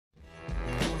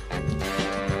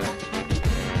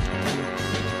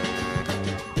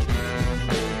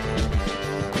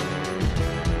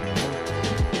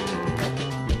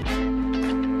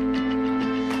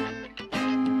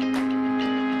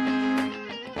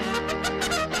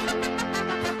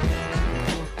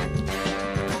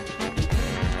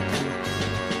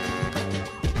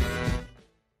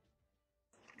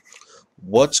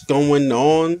What's going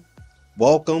on?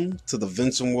 Welcome to the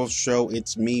Vincent Wolf Show.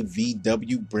 It's me,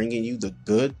 VW, bringing you the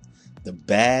good, the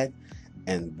bad,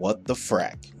 and what the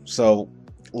frack. So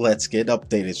let's get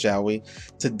updated, shall we?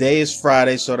 Today is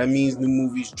Friday, so that means new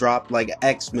movies drop like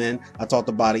X-Men. I talked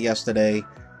about it yesterday.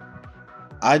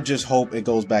 I just hope it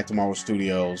goes back to Marvel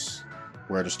Studios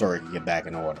where the story can get back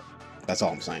in order. That's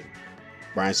all I'm saying.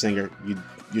 Bryan Singer,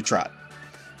 you tried.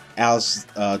 Alice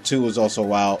 2 is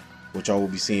also out, which I will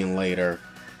be seeing later.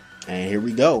 And here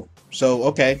we go. So,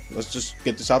 okay, let's just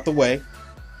get this out the way.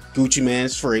 Gucci Mane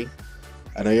is free.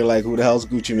 I know you're like, who the hell's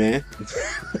Gucci Mane?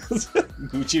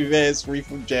 Gucci Mane is free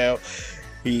from jail.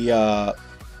 He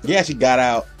actually got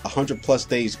out 100 plus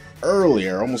days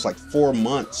earlier, almost like 4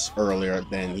 months earlier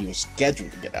than he was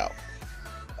scheduled to get out.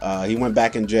 He went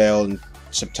back in jail in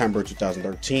September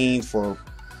 2013 for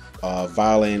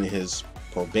violating his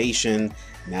probation.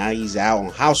 Now he's out on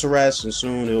house arrest, and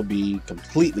soon he'll be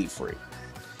completely free.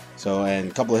 So, and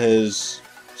a couple of his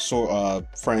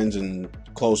friends and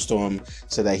close to him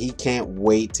said that he can't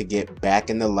wait to get back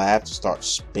in the lab to start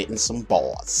spitting some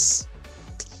bars.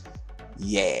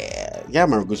 Yeah, I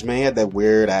remember Gucci Mane. He had that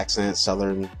weird accent,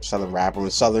 southern rapper. When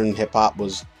southern hip hop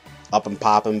was up and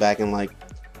popping back in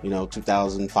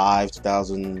 2005,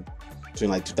 between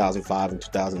like 2005 and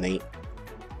 2008.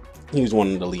 He was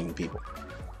one of the leading people.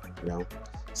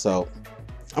 So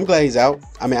I'm glad he's out.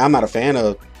 I mean, I'm not a fan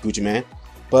of Gucci Mane,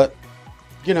 but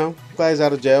glad he's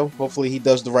out of jail. Hopefully he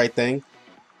does the right thing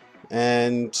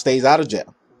and stays out of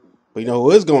jail. But you know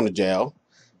who is going to jail?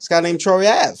 This guy named Troy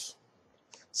Ave.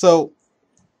 So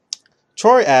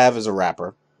Troy Ave is a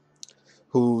rapper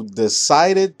who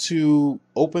decided to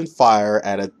open fire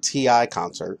at a T.I.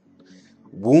 concert,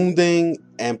 wounding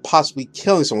and possibly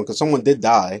killing someone, because someone did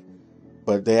die.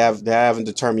 But they haven't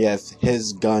determined yet if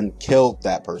his gun killed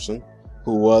that person,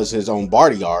 who was his own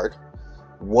bodyguard.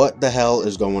 What the hell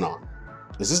is going on?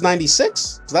 Is this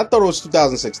 96? Because I thought it was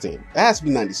 2016. It has to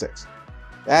be 96.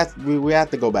 We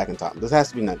have to go back in time. This has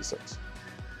to be 96.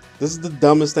 This is the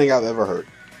dumbest thing I've ever heard.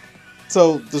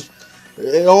 So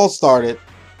it all started,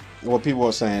 what people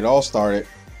are saying, it all started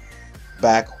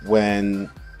back when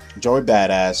Joey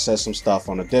Badass said some stuff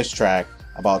on a diss track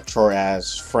about Troy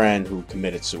Ave's friend who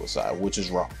committed suicide, which is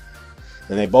wrong.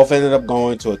 Then they both ended up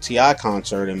going to a T.I.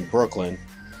 concert in Brooklyn,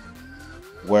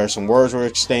 where some words were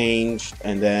exchanged,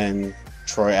 and then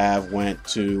Troy Ave went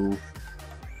to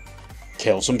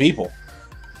kill some people.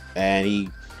 And he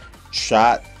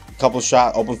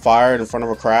opened fire in front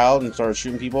of a crowd and started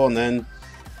shooting people, and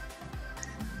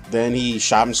then he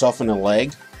shot himself in the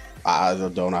leg. I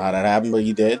don't know how that happened, but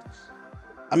he did.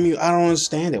 I mean, I don't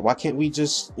understand it. Why can't we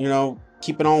just,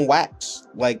 keep it on wax?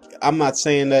 Like, I'm not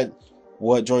saying that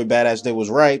what Joey Badass did was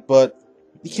right, but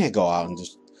you can't go out and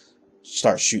just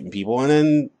start shooting people, and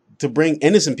then to bring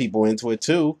innocent people into it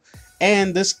too.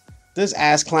 And this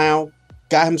ass clown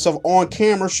got himself on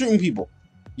camera shooting people.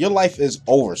 Your life is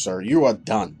over, sir. You are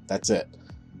done. That's it.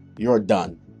 You're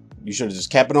done. You should have just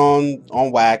kept it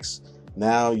on wax.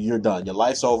 Now you're done. Your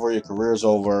life's over. Your career's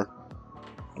over.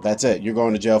 That's it. You're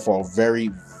going to jail for a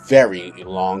very, very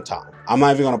long time. I'm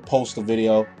not even going to post the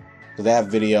video because they have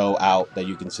video out that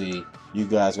you can see. You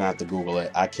guys are going to have to Google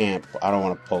it. I don't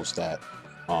want to post that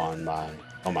on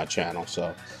my channel.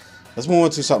 So let's move on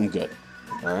to something good.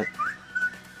 All right.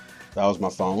 That was my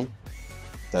phone.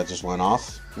 That just went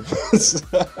off.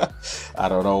 I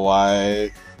don't know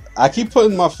why. I keep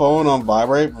putting my phone on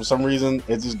vibrate. For some reason,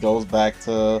 it just goes back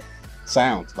to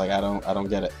sound. Like, I don't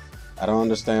get it. I don't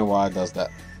understand why it does that.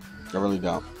 I really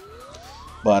don't.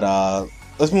 But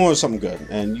let's move on to something good.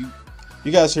 And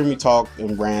you guys hear me talk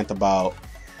and rant about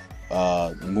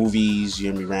movies.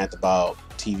 You hear me rant about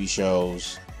TV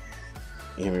shows.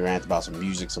 You hear me rant about some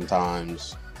music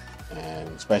sometimes. And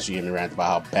especially you hear me rant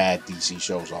about how bad DC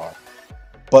shows are.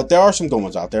 But there are some good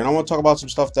ones out there. And I want to talk about some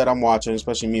stuff that I'm watching,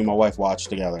 especially me and my wife watch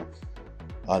together.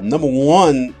 Number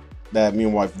one that me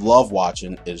and my wife love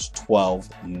watching is 12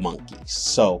 Monkeys.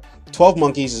 So 12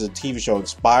 Monkeys is a TV show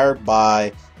inspired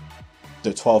by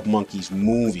the 12 Monkeys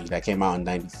movie that came out in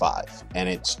 95. And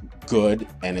it's good,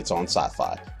 and it's on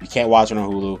Sci-Fi. You can't watch it on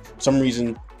Hulu. For some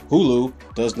reason, Hulu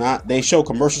does not. They show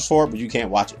commercials for it, but you can't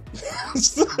watch it.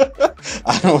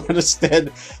 I don't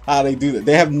understand how they do that.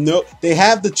 They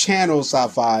have the channel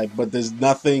Sci-Fi, but there's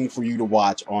nothing for you to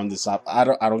watch on the Sci-Fi.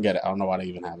 I don't get it. I don't know why they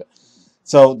even have it.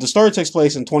 So the story takes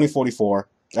place in 2044.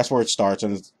 That's where it starts,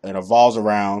 and it evolves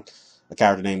around a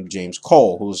character named James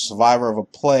Cole, who's a survivor of a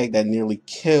plague that nearly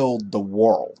killed the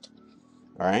world.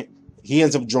 All right. He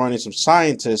ends up joining some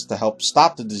scientists to help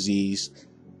stop the disease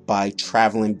by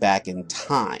traveling back in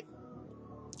time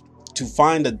to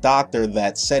find a doctor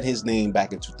that said his name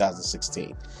back in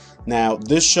 2016. Now,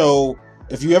 this show,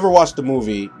 if you ever watch the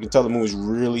movie, you can tell the movie's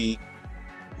really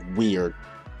weird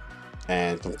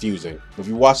and confusing. But if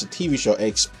you watch the TV show, it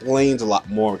explains a lot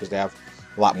more because they have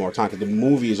a lot more time. Because the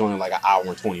movie is only like an hour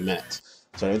and 20 minutes,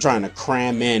 so they're trying to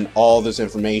cram in all this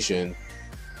information.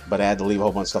 But I had to leave a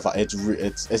whole bunch of stuff out.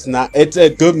 It's not. It's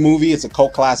a good movie. It's a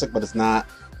cult classic, but it's not.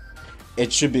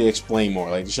 It should be explained more.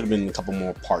 Like there should have been a couple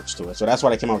more parts to it. So that's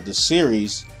why they came out with this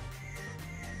series,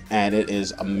 and it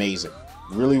is amazing.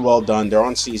 Really well done. They're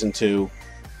on season 2.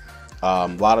 A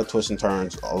lot of twists and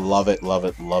turns. I love it, love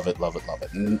it, love it, love it, love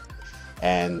it.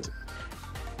 And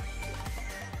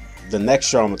the next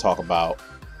show I'm gonna talk about,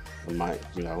 just want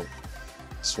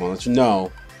to let you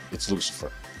know, it's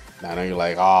Lucifer. Now I know you're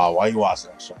like, oh, why are you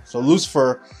watching that show? So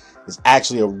Lucifer is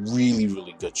actually a really,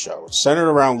 really good show. It's centered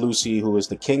around Lucy, who is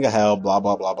the king of hell, blah,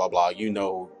 blah, blah, blah, blah. You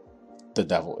know who the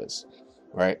devil is,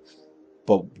 right?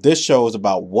 But this show is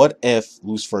about what if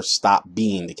Lucifer stopped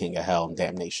being the king of hell and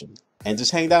damnation and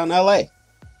just hanged out in LA.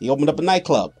 He opened up a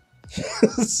nightclub.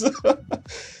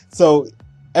 So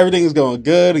everything is going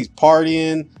good. He's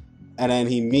partying. And then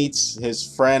he meets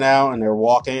his friend out and they're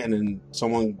walking. And then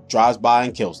someone drives by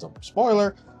and kills them.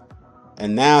 Spoiler.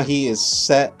 And now he is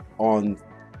set on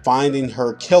finding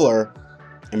her killer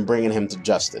and bringing him to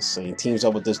justice. So he teams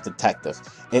up with this detective.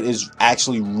 It is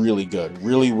actually really good.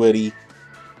 Really witty.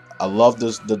 I love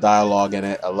the dialogue in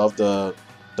it. I love the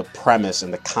premise,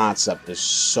 and the concept is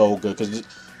so good because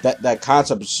that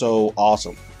concept is so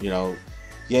awesome. Yeah,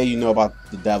 you know about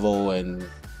the devil, and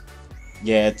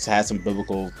yeah, it has some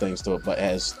biblical things to it, but it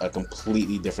has a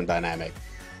completely different dynamic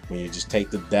when you just take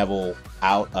the devil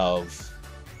out of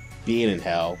being in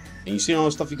hell, and you see all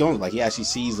the stuff he's going through. Like he actually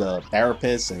sees a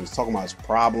therapist, and he's talking about his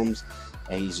problems,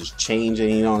 and he's just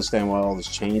changing. You don't understand why all this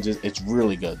changes. It's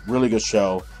really good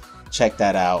show. Check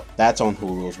that out. That's on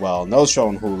Hulu as well. Another show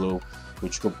on Hulu,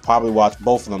 which you could probably watch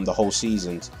both of them the whole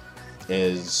seasons,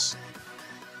 is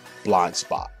Blind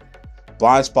Spot.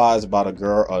 Blind Spot is about a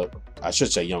girl, I should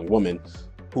say young woman,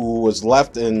 who was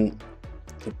left in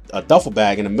a duffel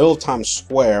bag in the middle of Times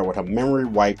Square with her memory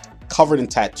wiped, covered in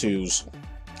tattoos,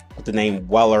 with the name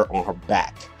Weller on her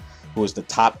back, who is the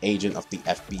top agent of the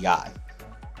FBI.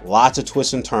 Lots of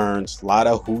twists and turns, a lot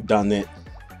of whodunit.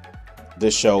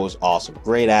 This show is awesome.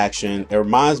 Great action. It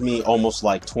reminds me almost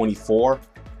like 24,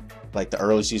 like the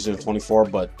early season of 24,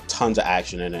 but tons of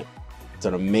action in it. It's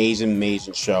an amazing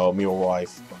show. Me and my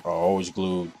wife are always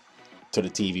glued to the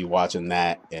TV watching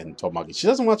that and 12 Monkeys. She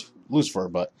doesn't watch Lucifer,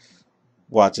 but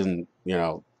watching,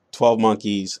 12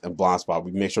 Monkeys and Blind Spot.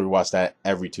 We make sure we watch that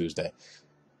every Tuesday.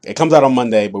 It comes out on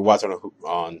Monday, but we watch it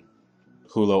on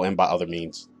Hulu and by other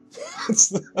means.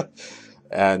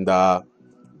 And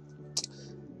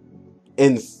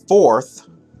in fourth,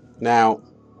 now,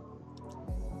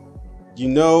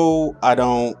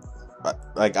 I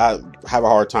have a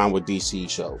hard time with DC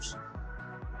shows.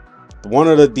 One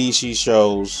of the DC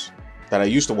shows that I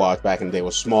used to watch back in the day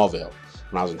was Smallville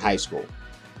when I was in high school.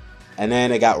 And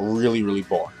then it got really, really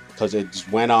boring because it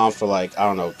just went on for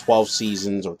 12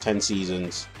 seasons or 10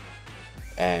 seasons.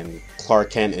 And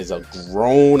Clark Kent is a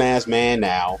grown-ass man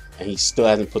now, and he still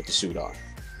hasn't put the suit on.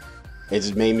 It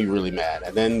just made me really mad.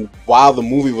 And then while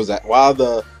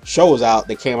the show was out,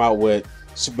 they came out with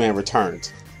Superman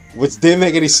Returns, which didn't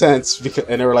make any sense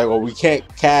and they were like, well, we can't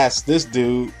cast this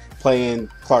dude playing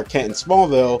Clark Kent in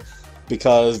Smallville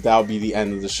because that'll be the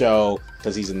end of the show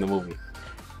because he's in the movie.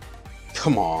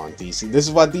 Come on, DC. This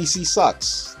is why DC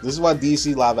sucks. This is why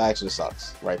DC live action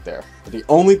sucks right there. But the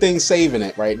only thing saving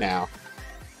it right now,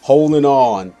 holding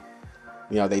on,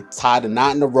 they tied a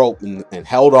knot in the rope and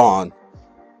held on,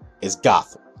 is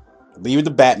Gotham. Leave it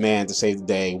to Batman to save the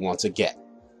day once again,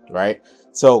 right?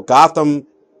 So Gotham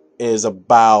is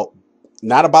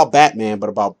not about Batman, but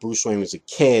about Bruce Wayne as a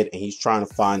kid, and he's trying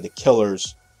to find the killer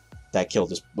that killed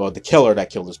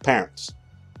his parents.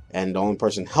 And the only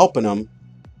person helping him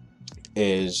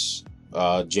is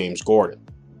James Gordon.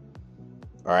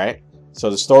 All right.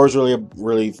 So the story's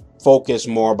really focused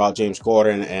more about James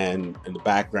Gordon, and in the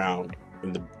background,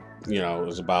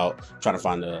 is about trying to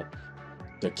find the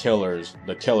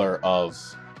killer of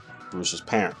Bruce's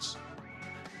parents.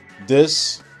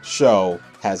 This show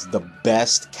has the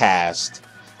best cast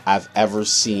I've ever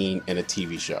seen in a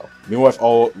TV show. Me and my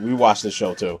wife, we watched the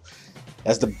show too.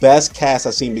 That's the best cast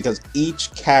I've seen because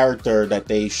each character that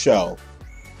they show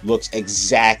looks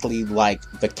exactly like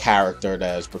the character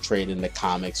that is portrayed in the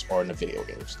comics or in the video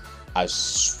games.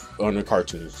 On the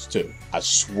cartoons too. I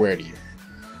swear to you.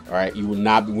 All right, you will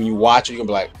not be, when you watch it, you're gonna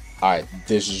be like, all right,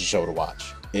 this is a show to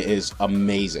watch. It is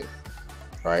amazing.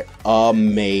 All right,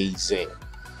 amazing.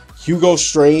 Hugo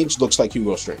Strange looks like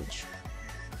Hugo Strange.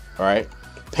 All right,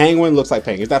 Penguin looks like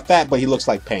Penguin. He's not fat, but he looks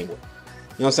like Penguin.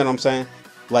 You understand what I'm saying?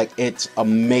 Like, it's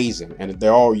amazing. And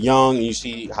they're all young, and you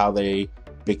see how they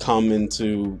become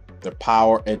into their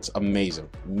power. It's amazing.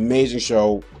 Amazing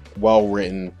show. Well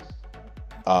written.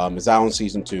 It's out on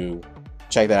season 2.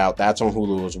 Check that out. That's on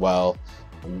Hulu as well.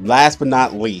 And last but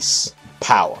not least,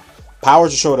 Power. Power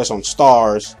is a show that's on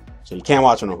Stars, so you can't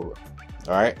watch it on Hulu.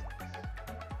 Alright?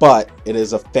 But it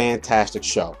is a fantastic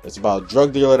show. It's about a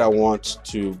drug dealer that wants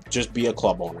to just be a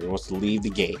club owner. He wants to leave the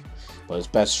game. But his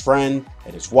best friend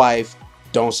and his wife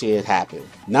don't see it happen.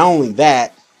 Not only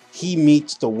that, he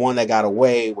meets the one that got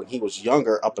away when he was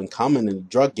younger, up and coming in the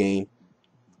drug game,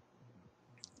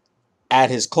 at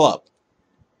his club.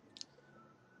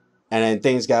 And then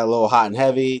things got a little hot and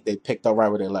heavy. They picked up right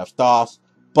where they left off.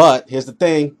 But here's the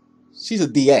thing. She's a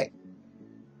DA.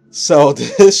 So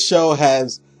this show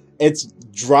has its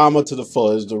drama to the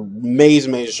full. It's an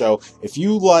amazing, amazing show. If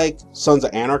you like Sons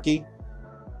of Anarchy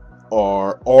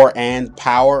and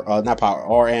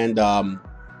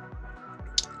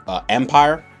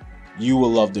Empire, you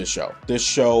will love this show. This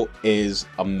show is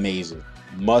amazing.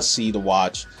 Must see to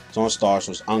watch. It's on Stars,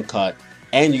 so it's uncut.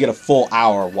 And you get a full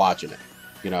hour watching it.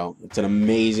 You know, it's an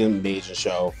amazing, amazing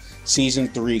show. Season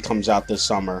 3 comes out this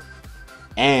summer.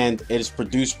 And it is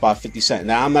produced by 50 Cent.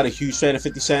 Now, I'm not a huge fan of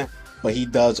 50 Cent, but he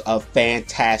does a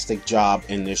fantastic job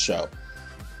in this show.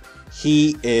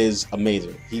 He is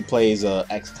amazing. He plays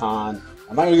ex-con.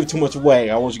 I'm not going to give too much away.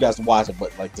 I want you guys to watch it,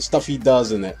 but like the stuff he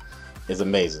does in it is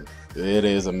amazing. It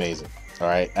is amazing. All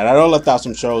right. And I know I left out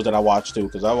some shows that I watch too,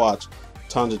 because I watch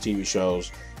tons of TV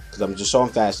shows. Because I'm just so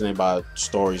fascinated by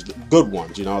stories, good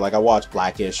ones, you know. Like I watch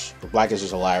Blackish. Blackish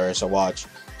is hilarious. I watch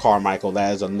Carmichael.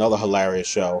 That is another hilarious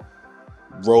show.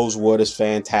 Rosewood is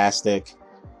fantastic.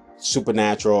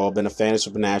 Supernatural. I've been a fan of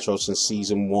Supernatural since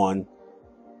season 1.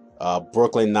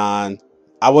 Brooklyn Nine.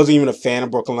 I wasn't even a fan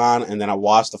of Brooklyn Nine, and then I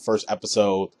watched the first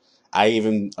episode. I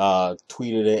even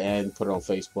tweeted it and put it on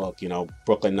Facebook. You know,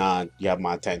 Brooklyn Nine, you have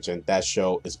my attention. That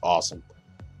show is awesome.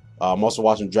 I'm also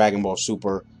watching Dragon Ball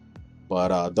Super.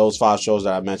 But those 5 shows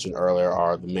that I mentioned earlier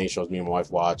are the main shows me and my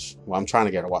wife watch. Well, I'm trying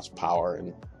to get her to watch Power,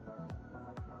 and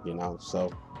you know,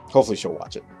 so hopefully she'll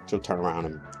watch it. She'll turn around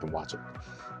and watch it.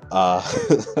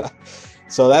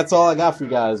 So that's all I got for you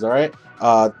guys. All right.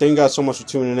 Thank you guys so much for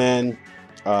tuning in.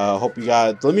 Hope you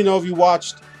guys let me know if you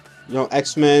watched, you know,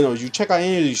 X-Men, or you check out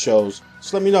any of these shows.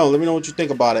 Just let me know. Let me know what you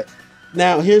think about it.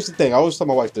 Now, here's the thing. I always tell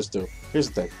my wife this too. Here's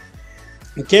the thing.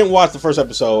 You can't watch the first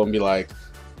episode and be like,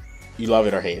 you love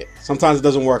it or hate it. Sometimes it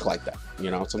doesn't work like that.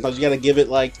 You know, sometimes you got to give it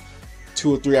like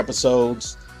 2 or 3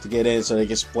 episodes to get in so they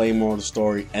can explain more of the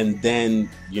story, and then,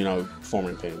 you know, form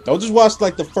an opinion. Don't just watch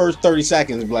like the first 30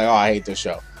 seconds and be like, oh, I hate this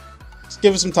show. Just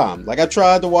give it some time. Like I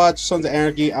tried to watch Sons of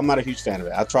Anarchy. I'm not a huge fan of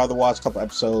it. I tried to watch a couple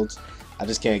episodes. I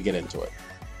just can't get into it.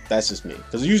 That's just me.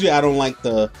 Because usually I don't like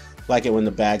it when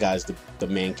the bad guy's the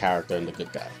main character and the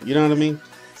good guy. You know what I mean?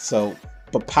 So,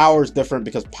 but Power is different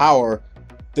because Power,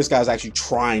 this guy's actually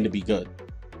trying to be good.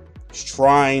 He's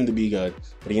trying to be good,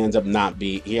 but he ends up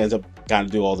he ends up got to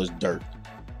do all this dirt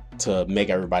to make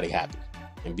everybody happy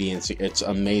and be in. It's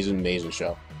an amazing, amazing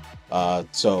show.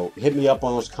 So hit me up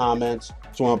on those comments.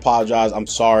 Just want to apologize. I'm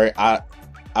sorry. I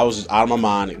was just out of my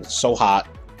mind. It was so hot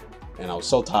and I was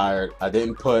so tired. I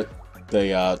didn't put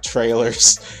the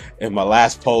trailers in my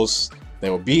last post. They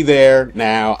will be there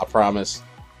now, I promise.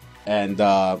 And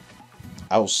I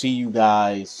will see you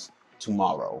guys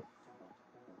tomorrow.